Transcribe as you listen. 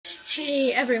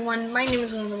Hey everyone, my name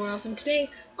is One of the World, and today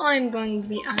I'm going to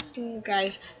be asking you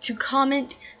guys to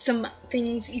comment some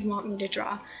things you want me to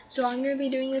draw. So I'm going to be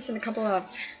doing this in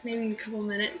maybe a couple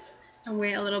minutes, and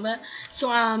wait a little bit,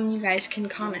 so you guys can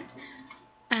comment.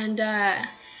 And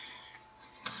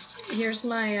here's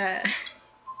my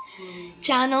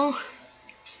channel.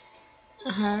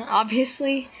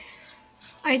 Obviously,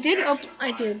 I did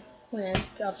plan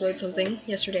to upload something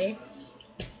yesterday.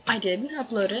 I did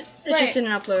upload it. It just didn't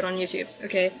upload on YouTube.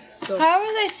 Okay. So how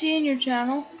was I seeing your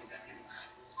channel?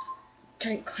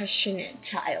 Don't question it,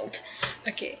 child.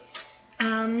 Okay.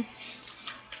 I'm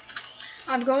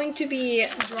going to be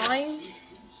drawing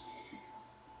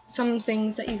some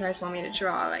things that you guys want me to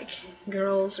draw, like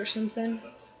girls or something.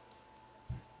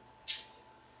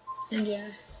 And yeah.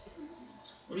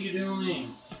 What are you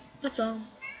doing? That's all.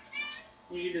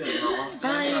 What are you doing, Mama?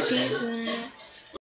 Bye, peace.